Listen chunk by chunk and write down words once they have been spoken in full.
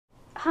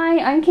Hi,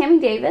 I'm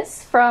Cami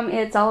Davis from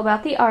It's All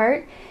About the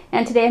Art,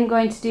 and today I'm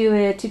going to do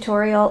a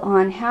tutorial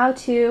on how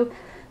to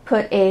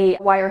put a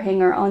wire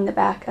hanger on the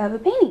back of a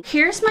painting.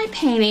 Here's my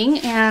painting,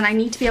 and I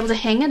need to be able to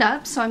hang it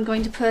up, so I'm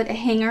going to put a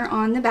hanger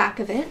on the back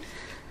of it.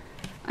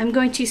 I'm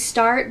going to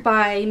start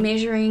by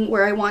measuring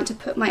where I want to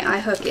put my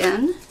eye hook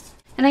in,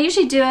 and I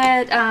usually do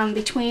it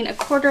between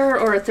 1/4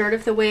 or 1/3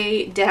 of the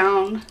way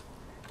down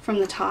from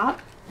the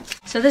top.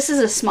 So this is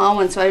a small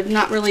one, so I'm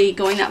not really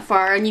going that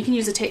far, and you can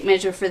use a tape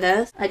measure for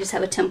this. I just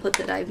have a template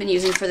that I've been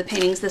using for the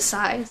paintings this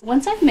size.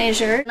 Once I've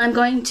measured, I'm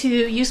going to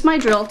use my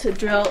drill to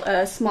drill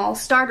a small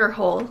starter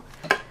hole.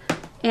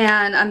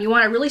 And you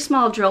want a really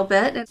small drill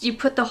bit. You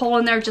put the hole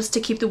in there just to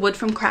keep the wood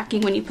from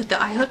cracking when you put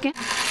the eye hook in.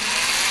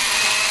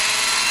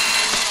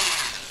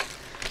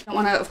 You don't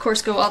want to, of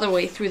course, go all the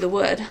way through the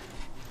wood.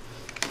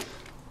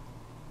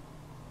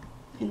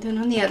 And then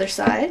on the other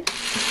side.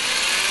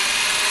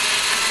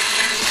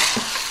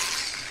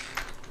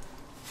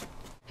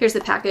 Here's the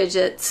package.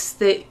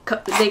 They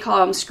call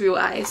them screw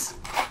eyes,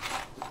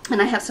 and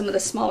I have some of the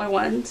smaller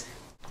ones.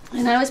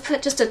 And I always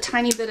put just a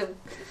tiny bit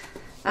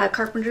of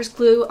carpenter's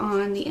glue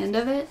on the end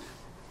of it.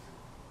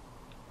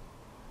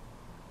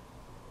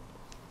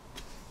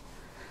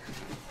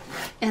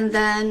 And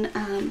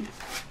then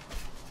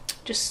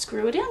just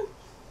screw it in.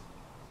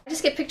 I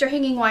just get picture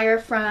hanging wire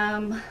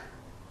from,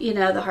 you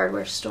know, the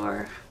hardware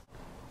store,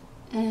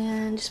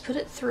 and just put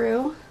it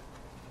through.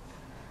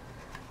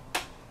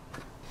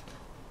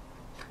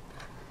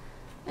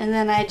 And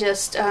then I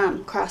just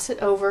cross it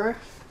over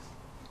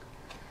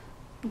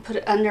and put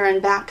it under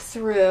and back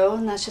through,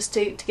 and that's just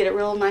to get it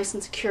real nice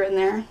and secure in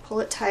there. Pull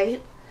it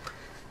tight.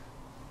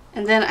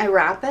 And then I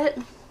wrap it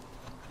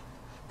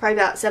probably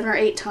about 7 or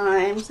 8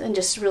 times, and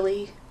just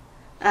really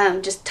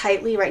just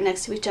tightly right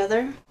next to each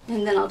other.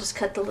 And then I'll just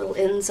cut the little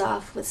ends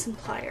off with some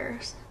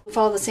pliers.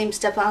 Follow the same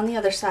step on the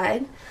other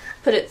side.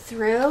 Put it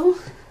through.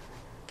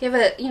 Give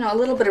it, you know, a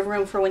little bit of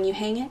room for when you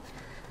hang it.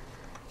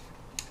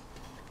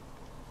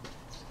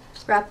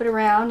 Wrap it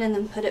around and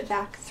then put it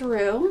back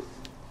through.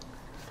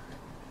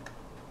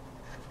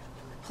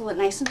 Pull it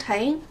nice and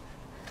tight.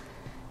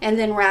 And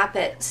then wrap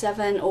it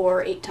 7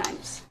 or 8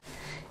 times.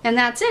 And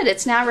that's it.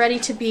 It's now ready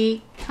to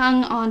be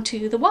hung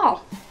onto the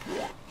wall.